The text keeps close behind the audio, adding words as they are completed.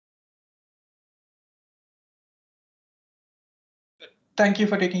Thank you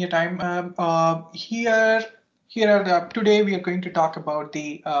for taking your time. Today we are going to talk about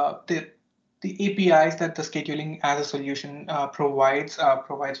the APIs that the scheduling as a solution provides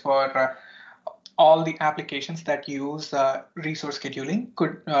for all the applications that use resource scheduling.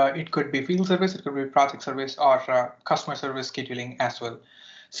 It could be field service, it could be project service, or customer service scheduling as well.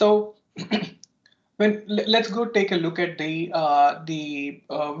 So let's go take a look at the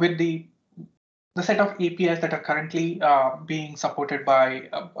set of APIs that are currently being supported by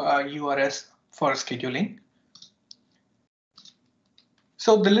URS for scheduling.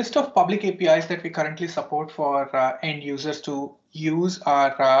 So the list of public APIs that we currently support for end users to use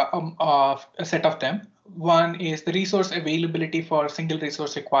are a set of them. One is the resource availability for single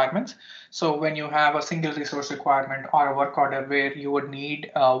resource requirements. So when you have a single resource requirement or a work order where you would need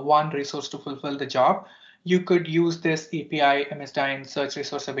one resource to fulfill the job, you could use this API MSDyn search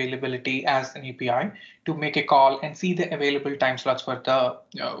resource availability as an API to make a call and see the available time slots for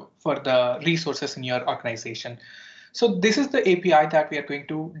the resources in your organization. So this is the API that we are going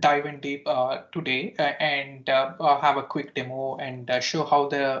to dive in deep today and have a quick demo and show how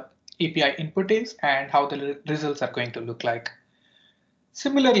the API input is and how the results are going to look like.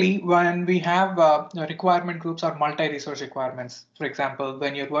 Similarly, when we have requirement groups or multi-resource requirements, for example,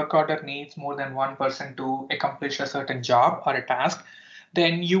 when your work order needs more than one person to accomplish a certain job or a task,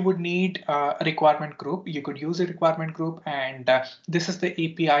 then you would need a requirement group. You could use a requirement group, and this is the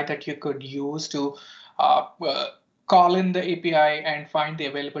API that you could use to call in the API and find the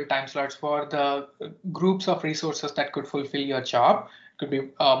available time slots for the groups of resources that could fulfill your job. It could be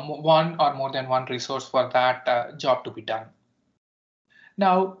one or more than one resource for that job to be done.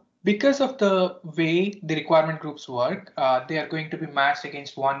 Now, because of the way the requirement groups work, they are going to be matched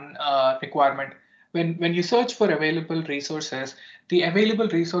against one requirement. When you search for available resources, the available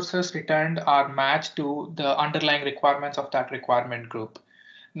resources returned are matched to the underlying requirements of that requirement group.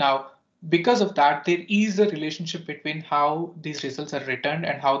 Now, because of that, there is a relationship between how these results are returned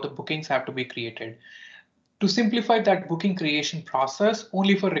and how the bookings have to be created. To simplify that booking creation process,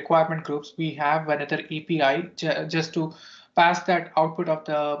 only for requirement groups, we have another API just to pass that output of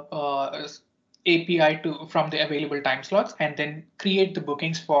the API from the available time slots and then create the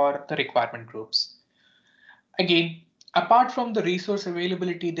bookings for the requirement groups. Again, apart from the resource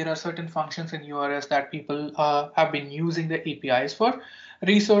availability, there are certain functions in URS that people have been using the APIs for.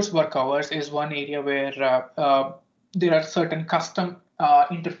 Resource work hours is one area where there are certain custom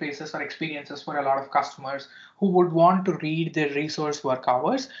interfaces or experiences for a lot of customers who would want to read their resource work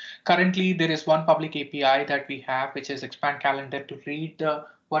hours. Currently, there is one public API that we have, which is ExpandCalendar, to read the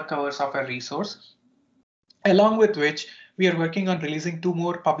work hours of a resource. Along with which, we are working on releasing two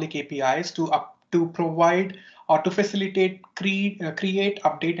more public APIs to provide or to facilitate create,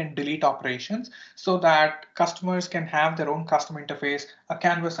 update, and delete operations so that customers can have their own custom interface, a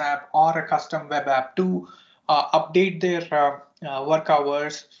Canvas app or a custom web app to update their work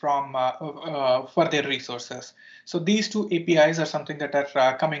hours for their resources. So these two APIs are something that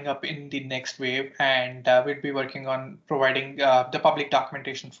are coming up in the next wave, and we'll be working on providing the public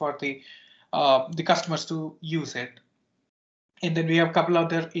documentation for the customers to use it. And then we have a couple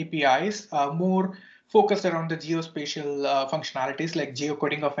other APIs, more focused around the geospatial functionalities like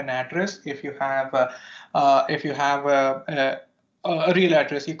geocoding of an address. If you have a real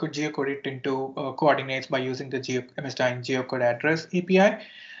address, you could geocode it into coordinates by using the MSDyn geocode address API.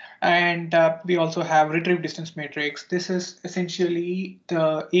 And we also have retrieve distance matrix. This is essentially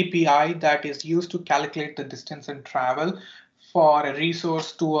the API that is used to calculate the distance and travel for a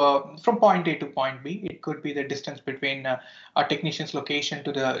resource from point A to point B. It could be the distance between a technician's location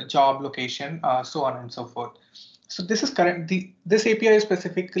to the job location, so on and so forth. So this is correct. This API is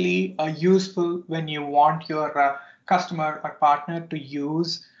specifically useful when you want your customer or partner to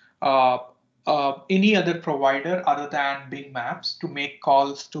use any other provider other than Bing Maps to make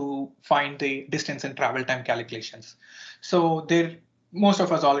calls to find the distance and travel time calculations. So most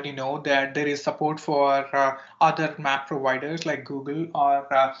of us already know that there is support for other map providers like Google or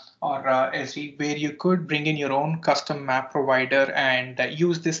SD, where you could bring in your own custom map provider and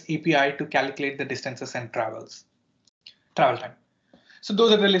use this API to calculate the distances and travel time. So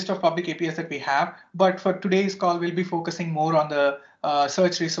those are the list of public APIs that we have. But for today's call, we'll be focusing more on the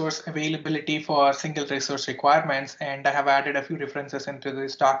search resource availability for single resource requirements. And I have added a few references into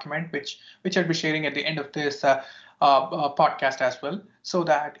this document, which I'll be sharing at the end of this podcast as well, so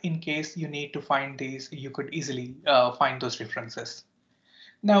that in case you need to find these, you could easily find those references.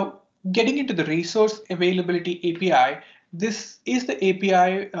 Now, getting into the resource availability API, this is the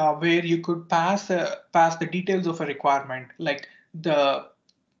API where you could pass the details of a requirement, like the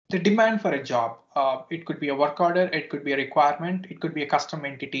the demand for a job. It could be a work order, it could be a requirement, it could be a custom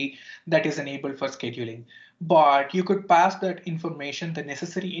entity that is enabled for scheduling. But you could pass that information, the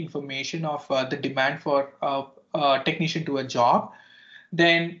necessary information of the demand for a technician to a job.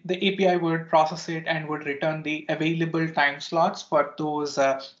 Then the API would process it and would return the available time slots for those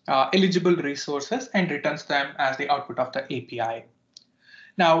eligible resources and returns them as the output of the API.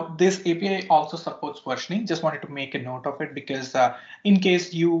 Now, this API also supports versioning. Just wanted to make a note of it because in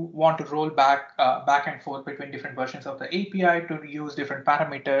case you want to roll back and forth between different versions of the API to use different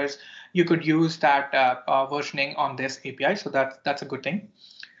parameters, you could use that versioning on this API. So that's a good thing.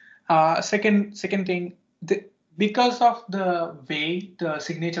 Second thing, because of the way the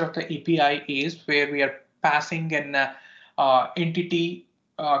signature of the API is, where we are passing an entity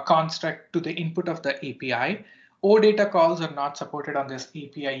construct to the input of the API, OData calls are not supported on this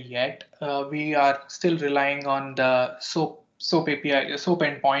API yet. We are still relying on the SOAP API, SOAP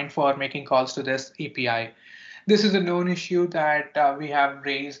endpoint for making calls to this API. This is a known issue that we have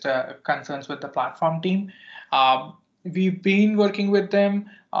raised concerns with the platform team. We've been working with them.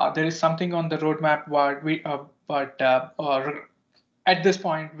 There is something on the roadmap, but at this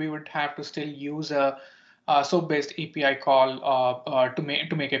point, we would have to still use a SOAP-based API call to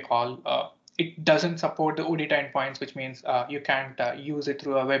make a call. It doesn't support the OData endpoints, which means you can't use it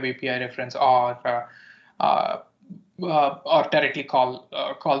through a web API reference or directly call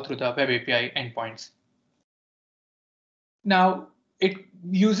through the web API endpoints. Now,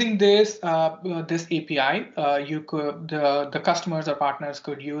 using this API, the customers or partners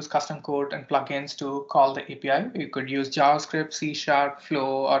could use custom code and plugins to call the API. You could use JavaScript, C#,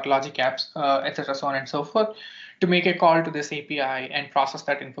 Flow, or Logic Apps, etc., so on and so forth, to make a call to this API and process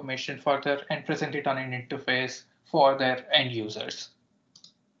that information further and present it on an interface for their end users.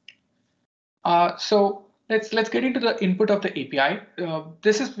 So let's get into the input of the API.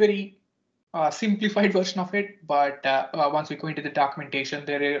 This is very simplified version of it, but once we go into the documentation,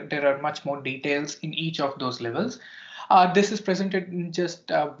 there are much more details in each of those levels. This is presented in just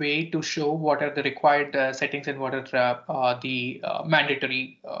a way to show what are the required settings and what are the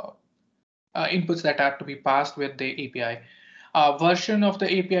mandatory inputs that have to be passed with the API. Version of the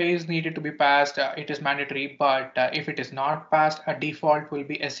API is needed to be passed. It is mandatory, but if it is not passed, a default will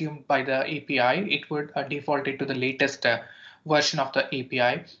be assumed by the API. It would default it to the latest version of the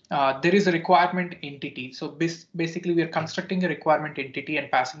API. There is a requirement entity. So basically, we are constructing a requirement entity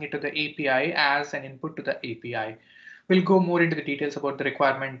and passing it to the API as an input to the API. We'll go more into the details about the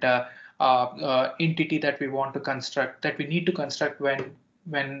requirement entity that we want to construct, that we need to construct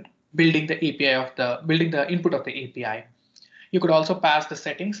when building the API building the input of the API. You could also pass the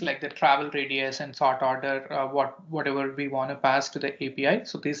settings like the travel radius and sort order, whatever we want to pass to the API.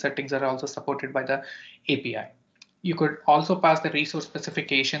 So these settings are also supported by the API. You could also pass the resource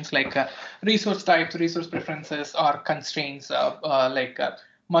specifications like resource types, resource preferences, or constraints like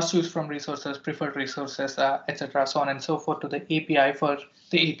must use from resources, preferred resources, etc., so on and so forth to the API for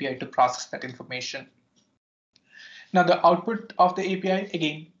the API to process that information. Now the output of the API,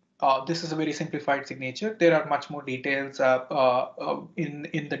 again, this is a very simplified signature. There are much more details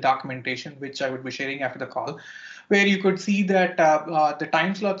in the documentation, which I would be sharing after the call, where you could see that the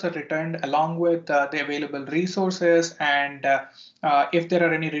time slots are returned along with the available resources, and if there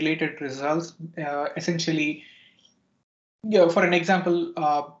are any related results, essentially, for an example,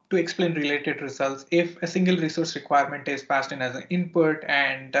 to explain related results, if a single resource requirement is passed in as an input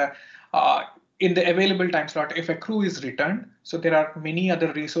and in the available time slot, if a crew is returned, so there are many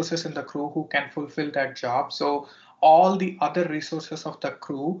other resources in the crew who can fulfill that job. So all the other resources of the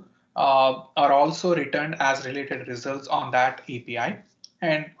crew are also returned as related results on that API.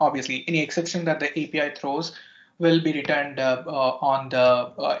 And obviously, any exception that the API throws will be returned on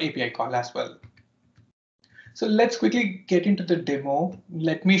the API call as well. So let's quickly get into the demo.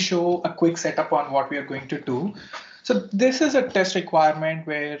 Let me show a quick setup on what we are going to do. So this is a test requirement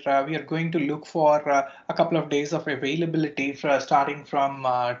where we are going to look for a couple of days of availability starting from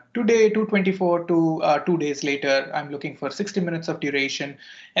today, 2/24, to 2 days later. I'm looking for 60 minutes of duration.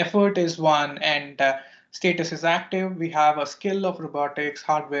 Effort is 1, and status is active. We have a skill of robotics,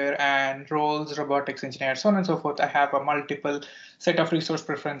 hardware, and roles, robotics engineer, so on and so forth. I have a multiple set of resource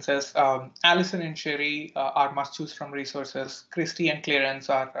preferences. Allison and Sherry are must choose from resources. Christy and Clarence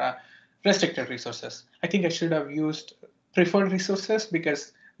are restricted resources. I think I should have used preferred resources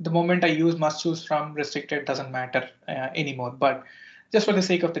because the moment I use must choose from, restricted doesn't matter anymore. But just for the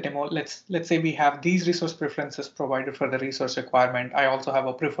sake of the demo, let's say we have these resource preferences provided for the resource requirement. I also have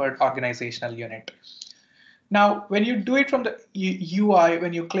a preferred organizational unit. Now, when you do it from the UI,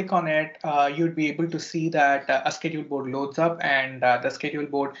 when you click on it, you'd be able to see that a schedule board loads up, and the schedule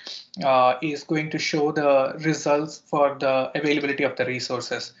board is going to show the results for the availability of the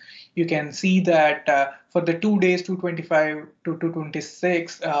resources. You can see that for the 2 days, 225 to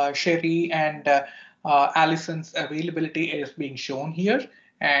 226, Sherry and Allison's availability is being shown here,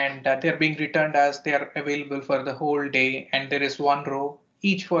 and they're being returned as they are available for the whole day. And there is one row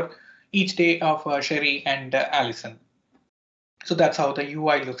each for each day of Sherry and Allison. So that's how the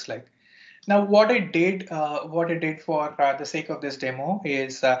UI looks like. Now, what I did for the sake of this demo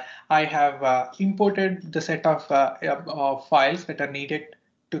is I have imported the set of files that are needed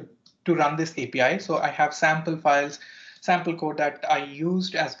to to run this API. So I have sample files, sample code that I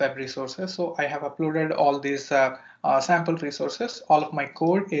used as web resources. So I have uploaded all these sample resources. All of my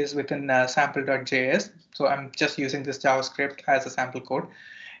code is within sample.js. So I'm just using this JavaScript as a sample code.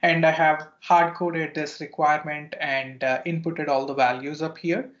 And I have hard coded this requirement and inputted all the values up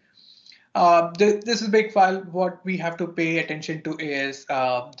here. This is a big file. What we have to pay attention to is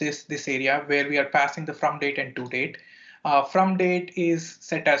this area where we are passing the from date and to date. From date is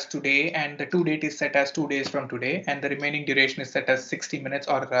set as today, and the to date is set as 2 days from today, and the remaining duration is set as 60 minutes,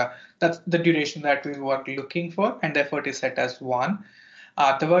 or that's the duration that we were looking for, and the effort is set as 1.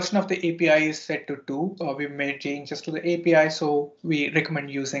 The version of the API is set to 2. We've made changes to the API, so we recommend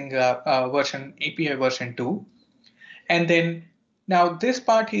using API version 2. And then now this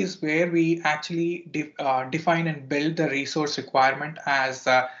part is where we actually define and build the resource requirement as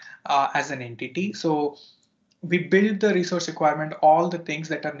an entity. So we build the resource requirement. All the things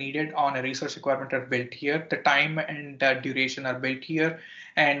that are needed on a resource requirement are built here. The time and duration are built here,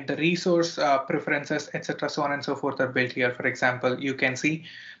 and the resource preferences, etc., so on and so forth, are built here. For example, you can see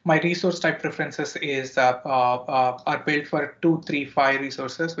my resource type preferences are built for 2, 3, 5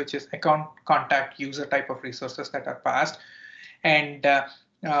 resources, which is account, contact, user type of resources that are passed. And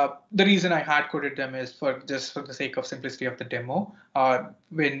the reason I hard coded them is for just for the sake of simplicity of the demo.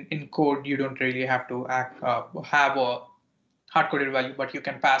 When in code, you don't really have to have a hard coded value, but you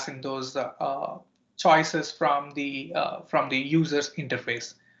can pass in those choices from the user's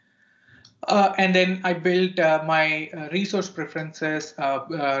interface. And then I built my resource preferences,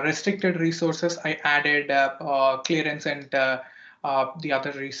 restricted resources. I added clearance and the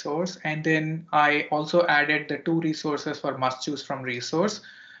other resource. And then I also added the 2 resources for must choose from resource.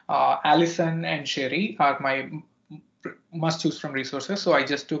 Allison and Sherry are my must choose from resources. So I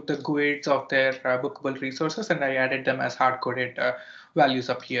just took the GUIDs of their bookable resources and I added them as hard coded values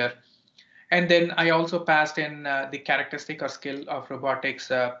up here. And then I also passed in the characteristic or skill of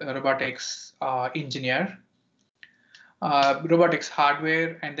robotics engineer, robotics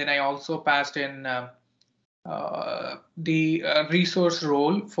hardware, and then I also passed in the resource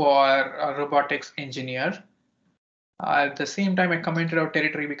role for robotics engineer. At the same time, I commented out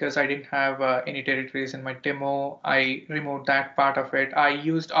territory because I didn't have any territories in my demo. I removed that part of it. I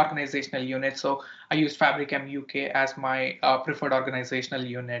used organizational unit, so I used Fabricam UK as my preferred organizational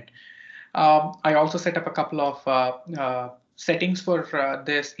unit. I also set up a couple of settings for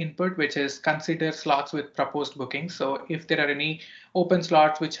this input, which is consider slots with proposed bookings. So if there are any open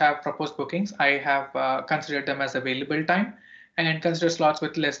slots which have proposed bookings, I have considered them as available time, and consider slots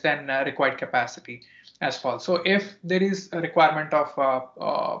with less than required capacity as false. So if there is a requirement of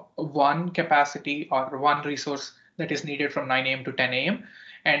one capacity or one resource that is needed from 9 a.m. to 10 a.m.,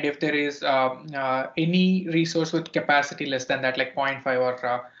 and if there is any resource with capacity less than that, like 0.5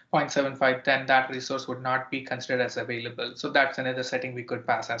 or 0.75, then that resource would not be considered as available. So that's another setting we could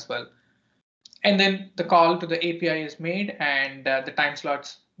pass as well. And then the call to the API is made, and the time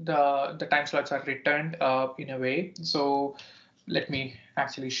slots are returned in a way. So let me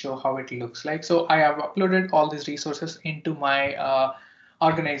actually show how it looks like. So I have uploaded all these resources into my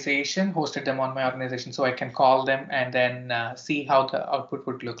organization, hosted them on my organization, so I can call them and then see how the output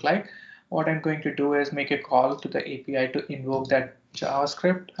would look like. What I'm going to do is make a call to the API to invoke that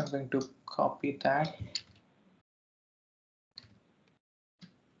JavaScript. I'm going to copy that.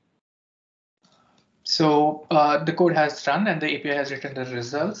 So the code has run and the API has returned the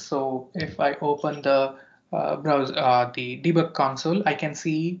results. So if I open the the debug console, I can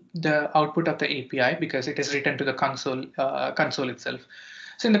see the output of the API because it is written to the console itself.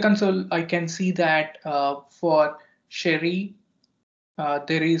 So in the console, I can see that for Sherry,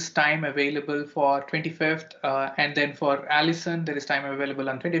 there is time available for 25th, and then for Allison, there is time available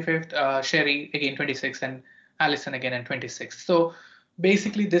on 25th, Sherry again 26th, and Allison again on 26th. So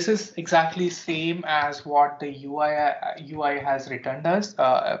basically, this is exactly same as what the UI has returned us,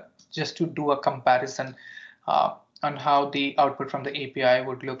 just to do a comparison on how the output from the API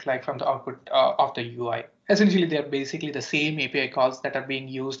would look like from the output of the UI. essentially they're basically the same API calls that are being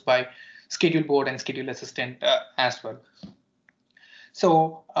used by schedule board and schedule assistant as well.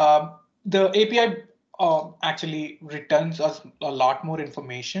 So the API actually returns us a lot more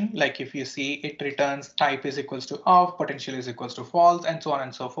information. Like if you see, it returns type is equals to off, potential is equals to false, and so on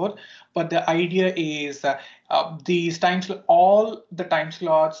and so forth. But the idea is these times, all the time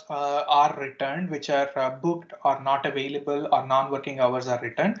slots are returned, which are booked or not available or non-working hours are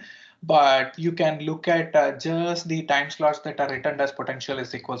returned. But you can look at just the time slots that are returned as potential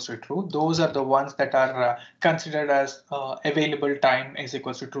is equals to true. Those are the ones that are considered as available time is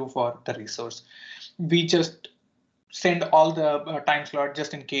equals to true for the resource. We just send all the time slot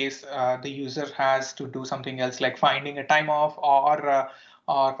just in case the user has to do something else, like finding a time off or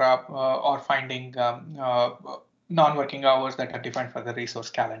finding non-working hours that are defined for the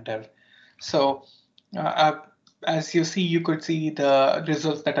resource calendar. So as you see, you could see the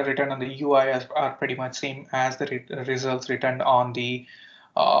results that are written on the UI are pretty much same as the results written on the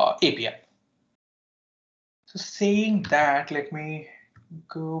API. So saying that, let me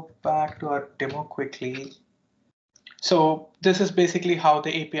go back to our demo quickly. So this is basically how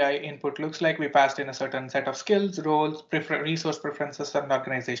the API input looks like. We passed in a certain set of skills, roles, resource preferences, and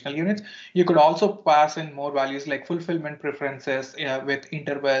organizational units. You could also pass in more values like fulfillment preferences with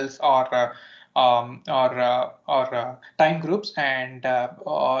intervals or time groups, and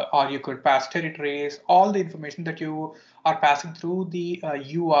or you could pass territories. All the information that you are passing through the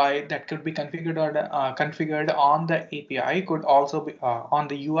UI that could be configured on the API could also be on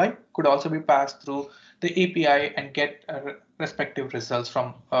the UI could also be passed through the API and get respective results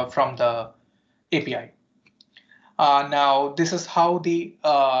from the API. Now this is how the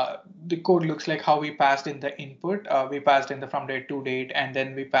code looks like. How we passed in the input. We passed in the from date to date, and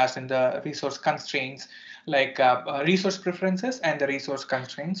then we passed in the resource constraints, like resource preferences and the resource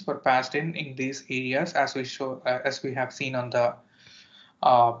constraints were passed in these areas as we have seen on the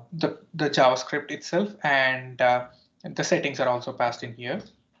JavaScript itself, and the settings are also passed in here.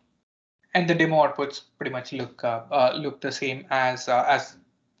 And the demo outputs pretty much look the same as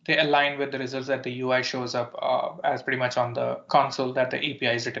they align with the results that the UI shows up as pretty much on the console that the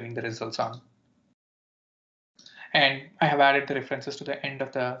API is returning the results on. And I have added the references to the end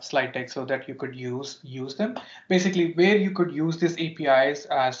of the slide deck so that you could use them. Basically, where you could use these APIs,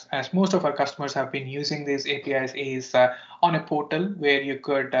 as most of our customers have been using these APIs, is on a portal where you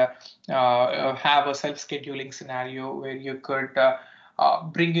could have a self-scheduling scenario where you could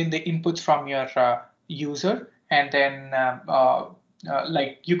bring in the inputs from your user, and then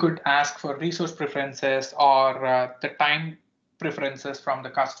like you could ask for resource preferences or the time preferences from the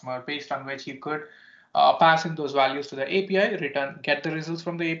customer, based on which you could pass in those values to the API, get the results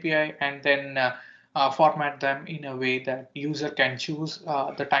from the API, and then format them in a way that user can choose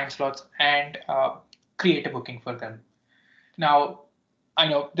the time slots and create a booking for them. Now, I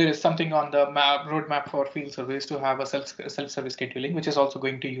know there is something on the roadmap for field service to have a self-service scheduling, which is also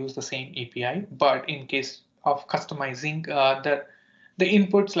going to use the same API. But in case of customizing the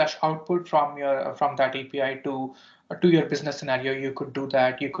input/output from that API to your business scenario, you could do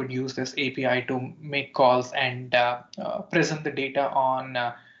that. You could use this API to make calls and present the data on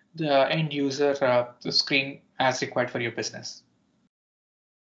the end user screen as required for your business.